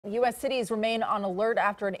U.S. cities remain on alert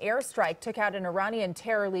after an airstrike took out an Iranian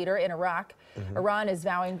terror leader in Iraq. Iran is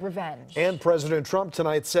vowing revenge. And President Trump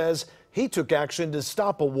tonight says he took action to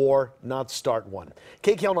stop a war, not start one.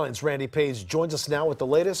 KCAL 9's Randy Page joins us now with the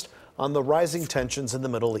latest on the rising tensions in the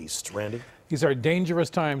Middle East. Randy? These are dangerous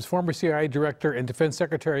times. Former CIA Director and Defense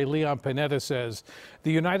Secretary Leon Panetta says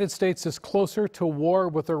the United States is closer to war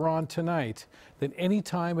with Iran tonight than any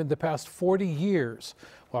time in the past 40 years,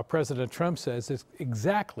 while President Trump says it's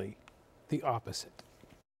exactly the opposite.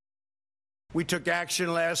 We took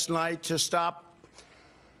action last night to stop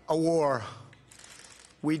a war.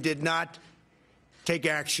 We did not take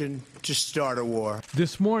action to start a war.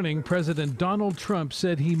 This morning, President Donald Trump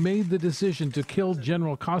said he made the decision to kill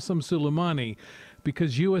General Qassem Soleimani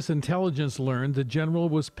because U.S. intelligence learned the general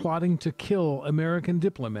was plotting to kill American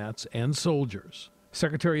diplomats and soldiers.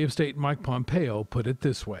 Secretary of State Mike Pompeo put it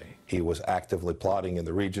this way. He was actively plotting in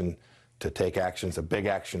the region to take actions, a big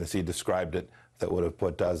action as he described it, that would have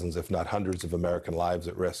put dozens, if not hundreds, of American lives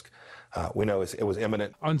at risk. We know it was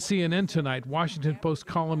imminent. On CNN tonight, Washington Post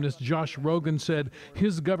columnist Josh Rogan said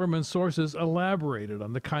his government sources elaborated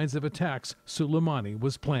on the kinds of attacks Soleimani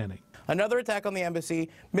was planning. Another attack on the embassy,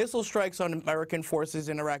 missile strikes on American forces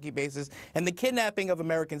in Iraqi bases, and the kidnapping of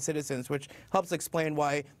American citizens, which helps explain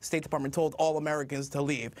why the State Department told all Americans to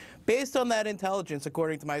leave. Based on that intelligence,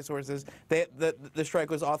 according to my sources, the strike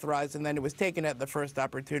was authorized and then it was taken at the first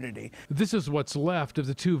opportunity. This is what's left of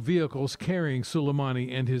the two vehicles carrying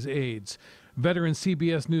Soleimani and his aides. Veteran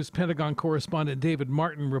CBS News Pentagon correspondent David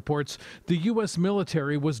Martin reports the U.S.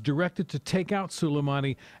 military was directed to take out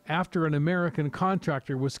Soleimani after an American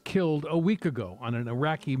contractor was killed a week ago on an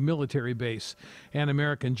Iraqi military base. And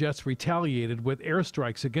American jets retaliated with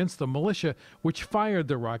airstrikes against the militia, which fired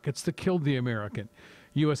the rockets that killed the American.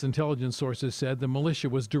 U.S. intelligence sources said the militia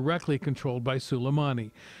was directly controlled by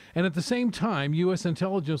Soleimani. And at the same time, U.S.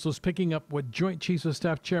 intelligence was picking up what Joint Chiefs of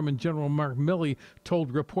Staff Chairman General Mark Milley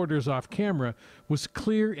told reporters off camera was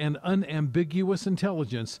clear and unambiguous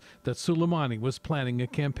intelligence that Soleimani was planning a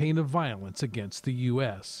campaign of violence against the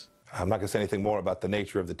U.S. I'm not going to say anything more about the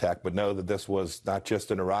nature of the attack, but know that this was not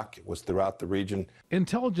just in Iraq, it was throughout the region.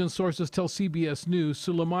 Intelligence sources tell CBS News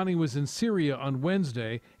Soleimani was in Syria on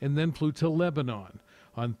Wednesday and then flew to Lebanon.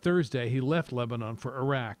 On Thursday, he left Lebanon for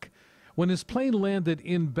Iraq. When his plane landed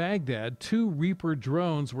in Baghdad, 2 Reaper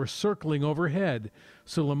drones were circling overhead.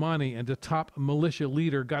 Soleimani and a top militia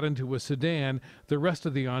leader got into a sedan. The rest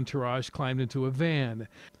of the entourage climbed into a van.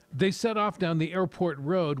 They set off down the airport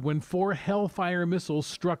road when 4 Hellfire missiles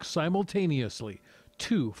struck simultaneously,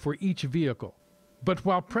 2 for each vehicle. But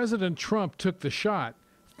while President Trump took the shot,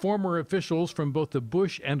 former officials from both the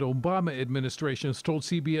Bush and Obama administrations told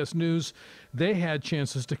CBS News they had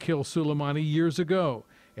chances to kill Soleimani years ago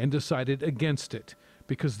and decided against it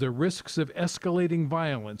because the risks of escalating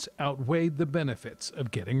violence outweighed the benefits of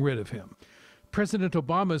getting rid of him. President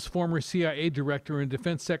Obama's former CIA Director and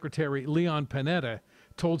Defense Secretary Leon Panetta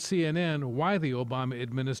told CNN why the Obama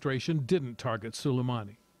administration didn't target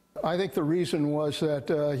Soleimani. I think the reason was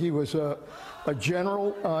that he was a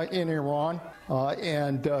general in Iran,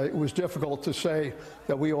 and it was difficult to say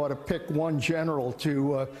that we ought to pick one general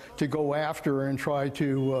to go after and try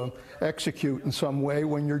to execute in some way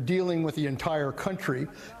when you're dealing with the entire country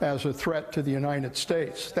as a threat to the United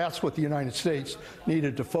States. That's what the United States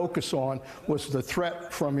needed to focus on, was the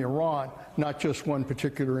threat from Iran, not just one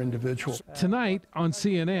particular individual. Tonight on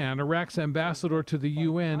CNN, Iraq's ambassador to the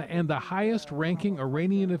UN and the highest-ranking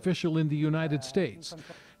Iranian official in the United States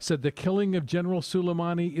said the killing of General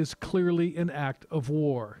Soleimani is clearly an act of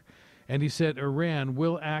war. And he said Iran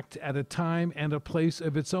will act at a time and a place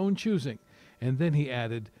of its own choosing. And then he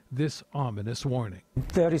added this ominous warning.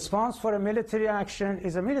 The response for a military action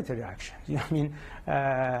is a military action. I mean,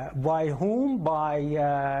 by whom, by,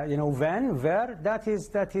 when, where, that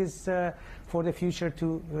is for the future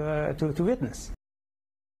to witness.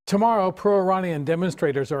 Tomorrow, pro-Iranian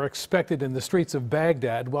demonstrators are expected in the streets of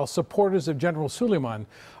Baghdad, while supporters of General Soleimani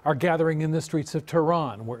are gathering in the streets of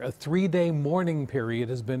Tehran, where a 3-day mourning period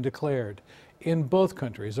has been declared. In both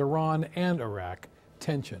countries, Iran and Iraq,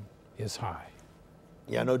 tension is high.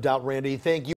 Yeah, no doubt, Randy. Thank you.